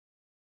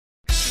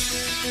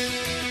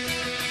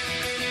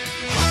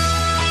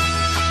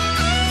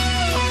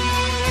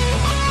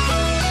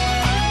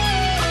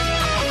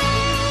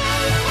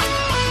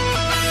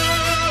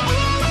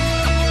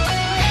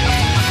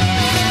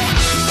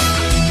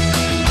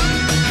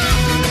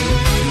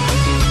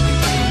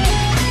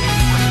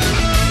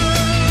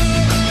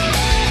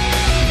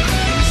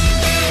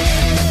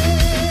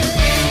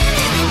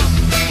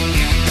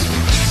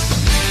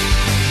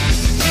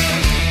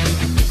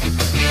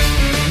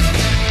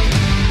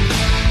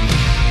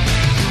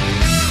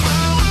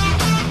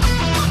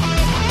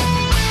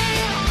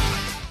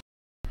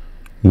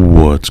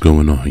What's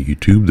going on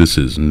YouTube? This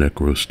is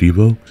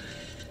Necrostevo,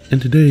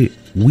 and today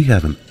we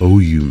have an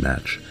OU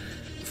match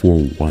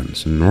for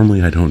once.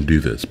 Normally I don't do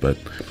this, but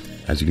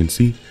as you can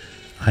see,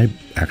 I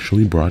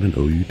actually brought an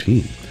OU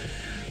team.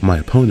 My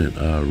opponent,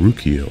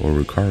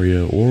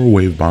 Rukario, or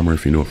Wave Bomber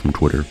if you know it from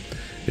Twitter,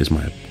 is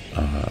my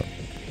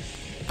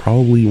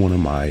probably one of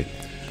my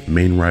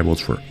main rivals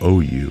for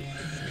OU.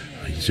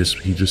 He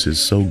just is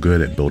so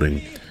good at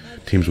building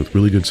teams with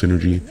really good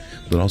synergy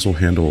that also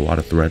handle a lot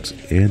of threats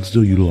and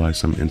still utilize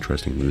some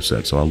interesting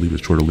movesets. So I'll leave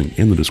his Twitter link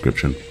in the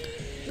description.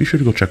 Be sure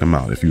to go check him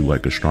out if you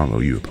like a strong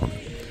OU opponent.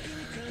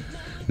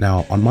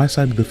 Now, on my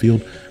side of the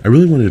field, I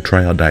really wanted to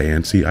try out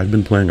Diancie. I've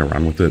been playing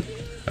around with it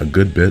a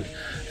good bit,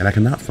 and I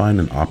cannot find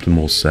an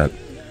optimal set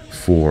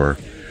for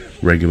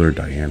regular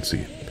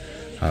Diancie.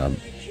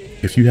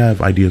 If you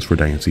have ideas for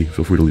Diancie,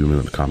 feel free to leave them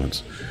in the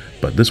comments.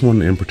 But this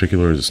one in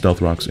particular is a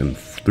Stealth Rocks in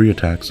 3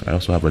 attacks. I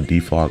also have a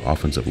Defog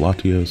offensive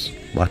Latias,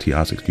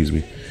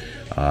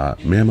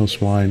 Mammo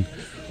Swine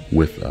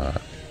with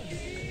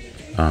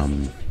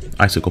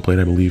Icicle Plate,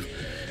 I believe.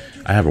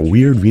 I have a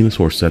weird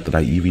Venusaur set that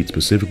I EV'd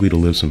specifically to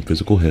live some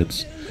physical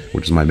hits,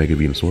 which is my Mega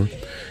Venusaur.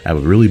 I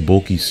have a really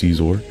bulky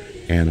Caesar,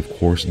 and of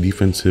course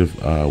defensive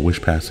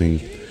Wish Passing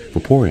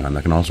Vaporeon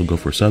that can also go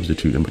for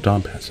Substitute and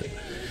Baton Passing.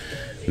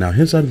 Now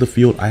his side of the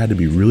field, I had to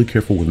be really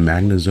careful with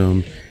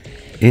Magnezone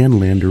and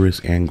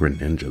Landorus and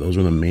Greninja. Those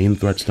were the main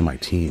threats to my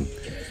team,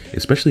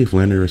 especially if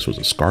Landorus was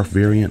a Scarf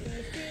variant.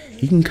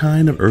 He can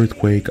kind of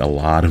Earthquake a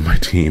lot of my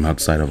team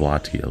outside of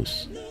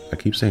Latios. I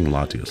keep saying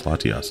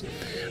Latias.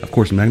 Of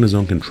course,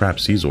 Magnezone can trap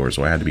Caesar,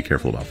 so I had to be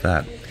careful about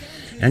that.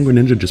 And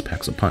Greninja just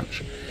packs a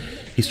punch.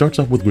 He starts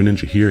off with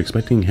Greninja here,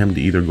 expecting him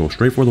to either go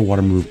straight for the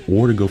water move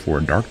or to go for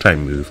a dark type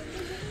move,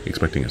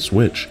 expecting a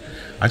switch.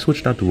 I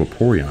switched out to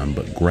Vaporeon,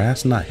 but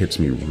Grass Knot hits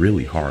me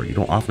really hard. You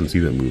don't often see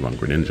that move on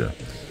Greninja,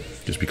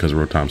 just because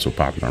Rotom's so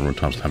popular and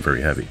Rotom's not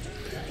very heavy.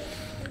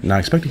 Now,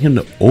 expecting him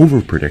to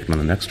over-predict on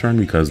the next turn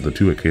because the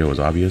 2-hit KO is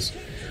obvious,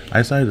 I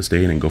decided to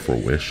stay in and go for a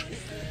Wish.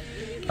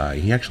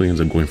 He actually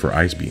ends up going for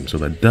Ice Beam, so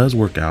that does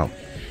work out.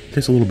 It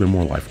takes a little bit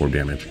more Life Orb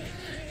damage.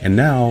 And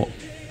now,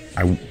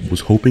 I was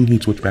hoping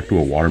he'd switch back to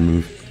a Water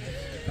move,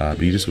 but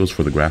he just goes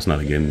for the Grass Knot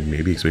again,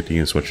 maybe expecting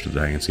him to switch to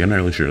Diancie. I'm not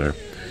really sure there.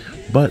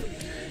 But,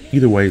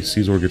 either way,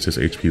 Caesar gets his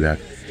HP back,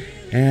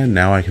 and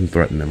now I can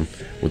threaten him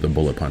with a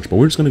Bullet Punch. But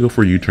we're just going to go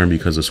for a U-turn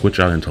because the switch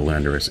out into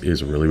Landorus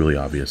is really, really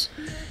obvious.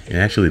 And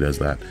it actually does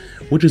that,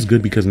 which is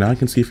good because now I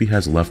can see if he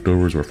has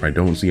leftovers, or if I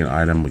don't see an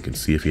item, we can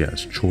see if he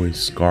has Choice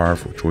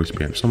Scarf or Choice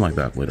Band, something like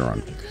that later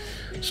on.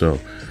 So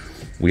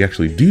we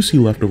actually do see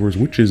leftovers,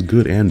 which is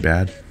good and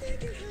bad.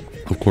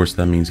 Of course,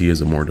 that means he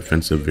is a more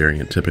defensive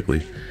variant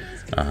typically.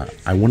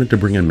 I wanted to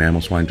bring in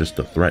Mammo Swine just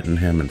to threaten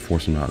him and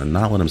force him out and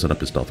not let him set up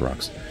his Stealth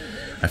Rocks.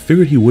 I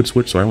figured he would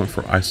switch, so I went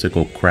for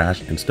Icicle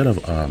Crash instead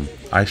of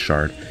Ice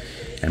Shard.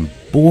 And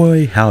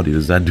boy, howdy,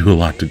 does that do a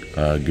lot to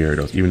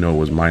Gyarados, even though it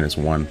was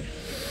 -1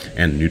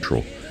 and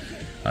neutral.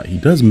 He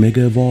does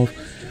Mega Evolve.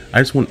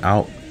 I just went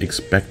out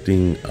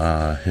expecting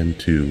him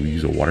to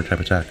use a Water type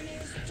attack,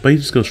 but he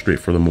just goes straight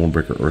for the Mold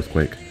Breaker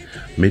Earthquake.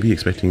 Maybe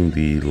expecting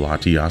the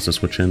Latias to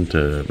switch in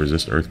to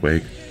resist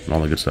Earthquake and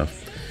all that good stuff.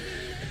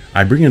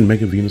 I bring in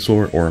Mega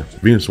Venusaur, or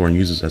Venusaur, and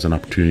use this as an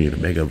opportunity to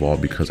Mega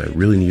Evolve because I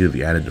really needed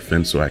the added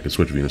defense so I could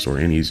switch Venusaur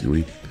in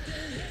easily.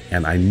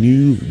 And I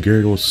knew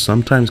Gyarados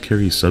sometimes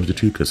carries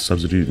Substitute because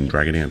Substitute and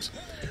Dragon Dance,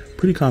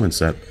 pretty common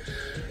set.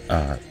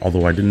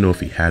 Although I didn't know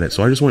if he had it,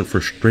 so I just went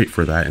straight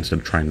for that instead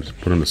of trying to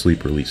put him to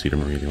sleep or Elite Seed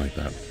him or anything like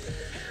that.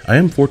 I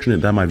am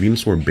fortunate that my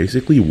Venusaur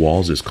basically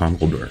walls his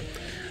Conkeldurr.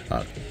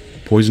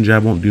 Poison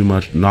Jab won't do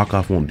much,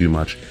 Knockoff won't do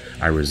much,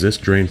 I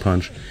resist Drain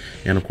Punch,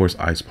 and of course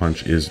Ice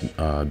Punch is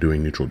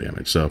doing neutral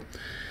damage, so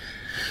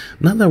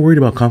not that worried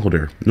about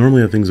Conkeldurr.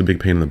 Normally that thing's a big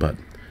pain in the butt.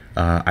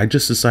 I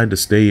just decided to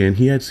stay in.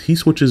 He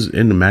switches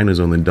into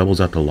Magnezone, then doubles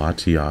out to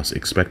Latias,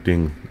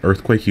 expecting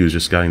Earthquake. He was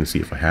just scouting to see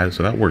if I had it,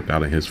 so that worked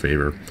out in his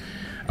favor.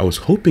 I was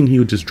hoping he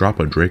would just drop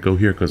a Draco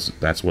here, because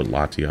that's what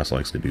Latias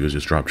likes to do, is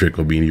just drop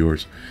Draco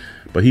Meteors.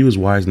 But he was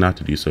wise not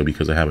to do so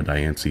because I have a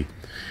Diancie.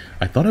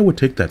 I thought I would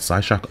take that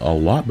Psyshock a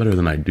lot better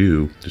than I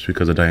do, just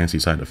because of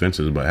Diancie's side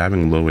defenses, but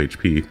having low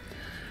HP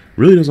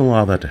really doesn't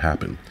allow that to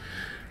happen.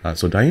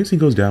 So Diancie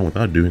goes down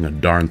without doing a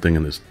darn thing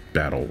in this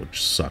battle,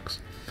 which sucks.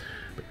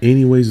 But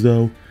anyways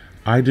though,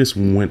 I just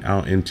went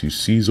out into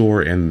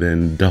Caesar and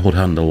then doubled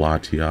out into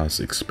Latias,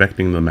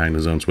 expecting the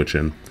Magnezone switch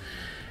in.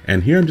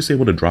 And here I'm just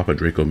able to drop a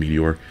Draco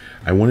Meteor.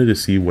 I wanted to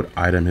see what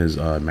item his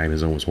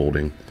Magnezone was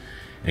holding.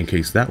 in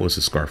case that was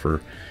his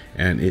Scarfer.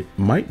 And it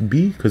might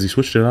be because he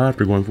switched it out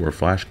after going for a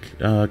Flash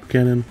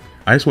Cannon.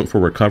 I just went for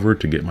Recover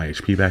to get my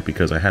HP back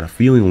because I had a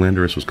feeling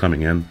Landorus was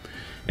coming in,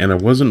 and there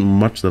wasn't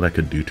much that I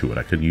could do to it.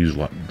 I could use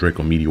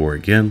Draco Meteor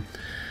again,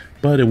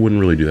 but it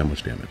wouldn't really do that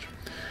much damage.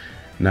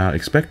 Now,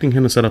 expecting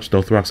him to set up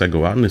Stealth Rocks, I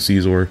go out into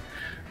Caesar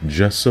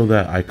just so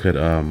that I could,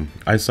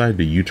 I decided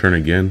to U-turn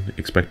again,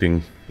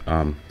 expecting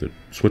to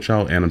switch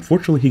out, and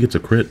unfortunately he gets a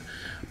crit,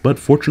 but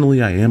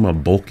fortunately I am a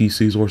bulky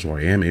Caesar, so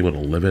I am able to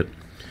live it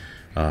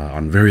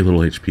on very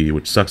little HP,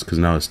 which sucks because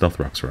now his Stealth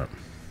Rocks are up.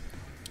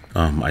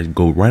 I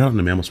go right out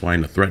into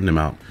Mamoswine to threaten him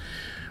out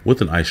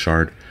with an Ice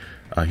Shard.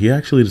 He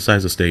actually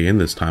decides to stay in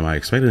this time. I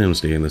expected him to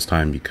stay in this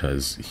time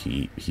because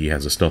he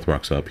has a Stealth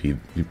Rocks up. He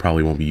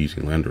probably won't be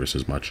using Landorus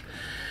as much.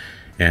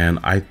 And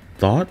I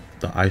thought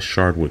the Ice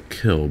Shard would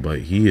kill, but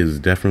he is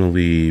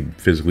definitely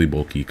physically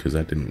bulky because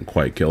that didn't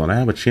quite kill. And I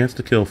have a chance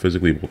to kill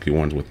physically bulky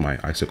ones with my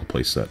Icicle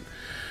playset.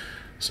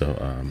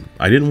 So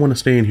I didn't want to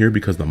stay in here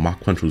because the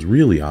Mach Punch was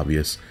really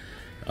obvious.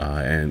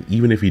 And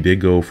even if he did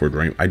go for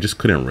Drain, I just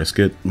couldn't risk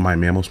it. My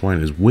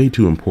Mamoswine is way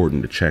too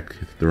important to check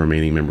the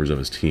remaining members of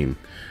his team.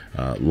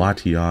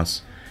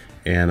 Latias,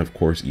 and of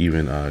course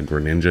even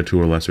Greninja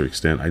to a lesser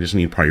extent. I just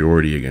need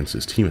priority against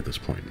his team at this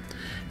point.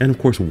 And of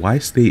course, why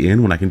stay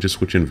in when I can just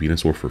switch in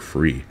Venusaur for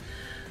free?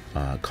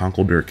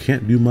 Conkeldurr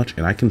can't do much,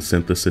 and I can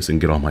Synthesis and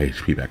get all my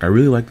HP back. I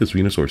really like this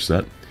Venusaur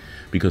set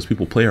because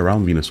people play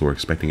around Venusaur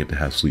expecting it to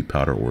have Sleep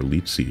Powder or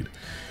Leech Seed.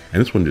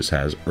 And this one just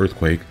has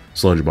Earthquake,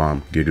 Sludge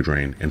Bomb, Giga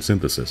Drain, and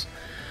Synthesis.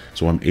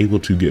 So I'm able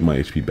to get my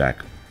HP back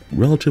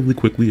relatively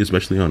quickly,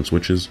 especially on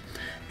switches,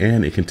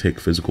 and it can take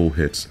physical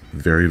hits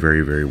very,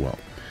 very, very well.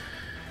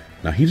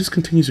 Now he just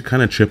continues to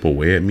kind of chip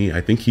away at me.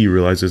 I think he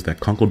realizes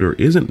that Conkeldurr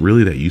isn't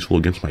really that useful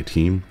against my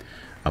team.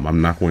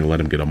 I'm not going to let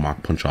him get a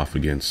Mach Punch off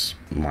against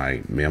my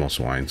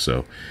Mamoswine,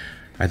 so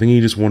I think he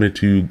just wanted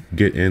to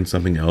get in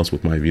something else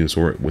with my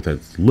Venusaur with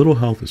as little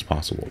health as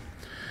possible.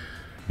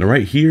 Now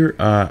right here,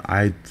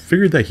 I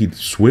figured that he'd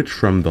switch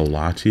from the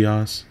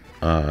Latias,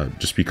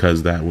 just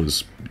because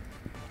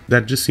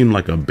that just seemed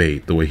like a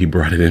bait, the way he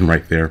brought it in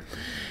right there.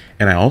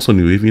 And I also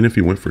knew even if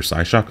he went for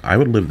Psyshock, I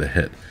would live the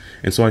hit.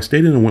 And so I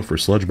stayed in and went for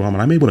Sludge Bomb,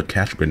 and I'm able to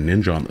catch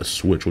Greninja on the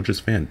switch, which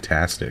is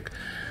fantastic.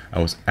 I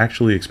was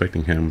actually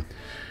expecting him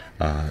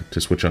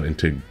to switch out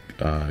into...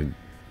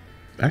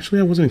 actually,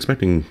 I wasn't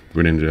expecting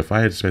Greninja. If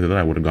I had expected that,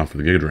 I would have gone for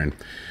the Giga Drain.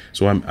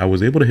 So I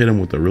was able to hit him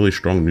with a really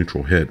strong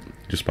neutral hit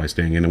just by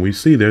staying in. And we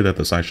see there that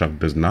the Psyshock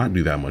does not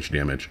do that much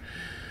damage,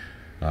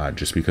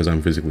 just because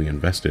I'm physically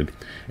invested.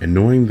 And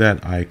knowing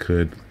that I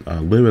could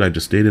live it, I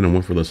just stayed in and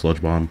went for the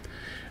Sludge Bomb.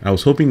 I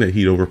was hoping that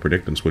he'd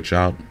overpredict and switch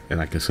out, and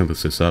I could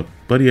Synthesis up,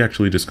 but he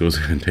actually just goes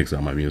in and takes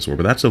out my Venusaur.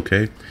 But that's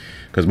okay,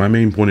 because my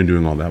main point in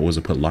doing all that was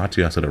to put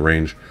Latias at a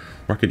range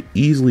where I could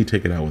easily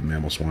take it out with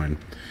Mamoswine,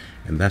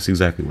 and that's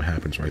exactly what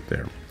happens right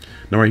there.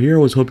 Now right here,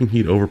 I was hoping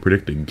he'd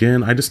overpredict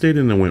again. I just stayed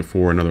in and went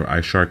for another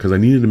Ice Shard, because I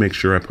needed to make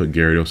sure I put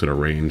Gyarados at a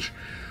range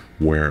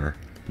where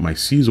my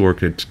Caesar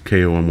could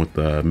KO him with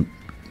the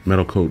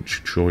Metal Coat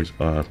choice,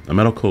 a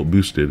Metal Coat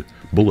boosted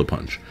Bullet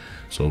Punch.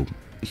 So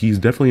he's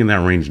definitely in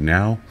that range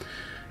now.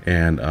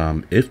 And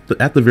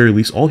at the very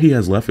least, all he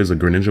has left is a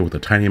Greninja with a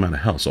tiny amount of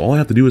health. So all I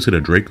have to do is hit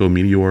a Draco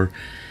Meteor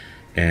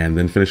and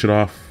then finish it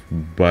off.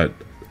 But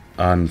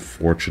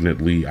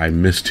unfortunately, I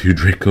missed 2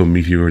 Draco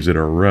Meteors in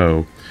a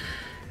row.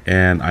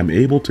 And I'm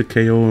able to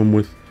KO him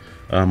with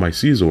my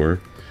Caesar.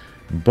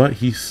 But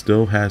he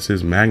still has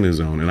his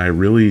Magnezone. And I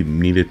really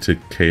needed to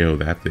KO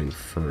that thing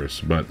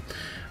first. But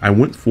I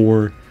went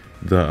for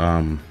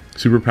the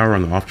Superpower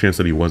on the off chance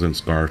that he wasn't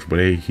Scarfed. But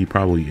hey, he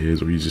probably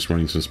is, or he's just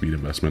running some speed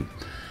investment.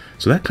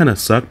 So that kind of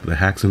sucked, the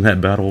hacks in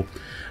that battle,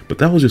 but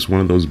that was just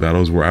one of those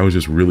battles where I was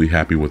just really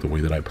happy with the way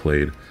that I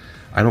played.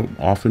 I don't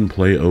often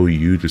play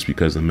OU just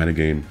because the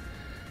metagame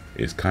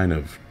is kind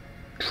of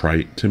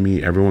trite to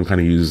me. Everyone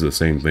kind of uses the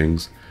same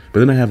things.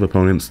 But then I have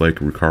opponents like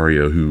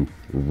Rukario who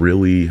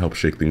really help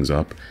shake things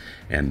up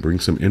and bring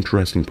some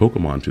interesting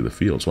Pokemon to the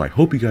field. So I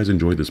hope you guys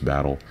enjoyed this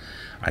battle.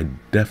 I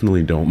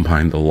definitely don't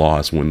mind the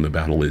loss when the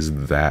battle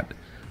is that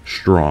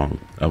strong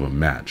of a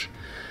match.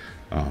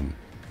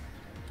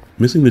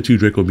 Missing the 2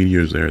 Draco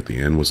Meteors there at the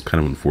end was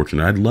kind of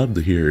unfortunate. I'd love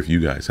to hear if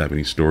you guys have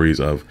any stories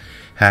of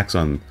hacks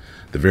on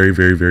the very,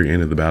 very, very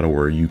end of the battle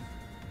where you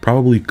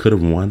probably could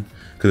have won.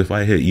 Because if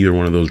I hit either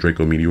one of those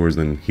Draco Meteors,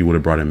 then he would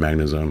have brought in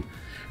Magnezone,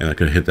 and I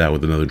could have hit that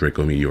with another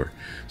Draco Meteor.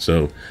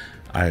 So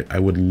I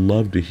would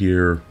love to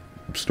hear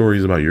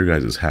stories about your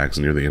guys' hacks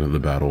near the end of the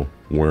battle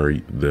where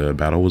the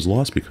battle was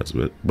lost because of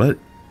it. But,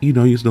 you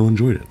know, you still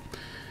enjoyed it.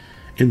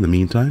 In the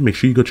meantime, make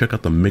sure you go check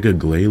out the Mega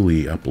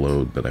Glalie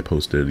upload that I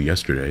posted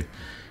yesterday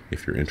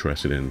if you're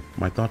interested in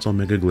my thoughts on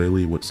Mega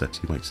Glalie, what sets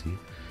you might see.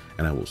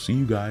 And I will see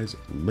you guys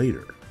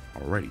later.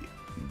 Alrighty,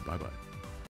 bye-bye.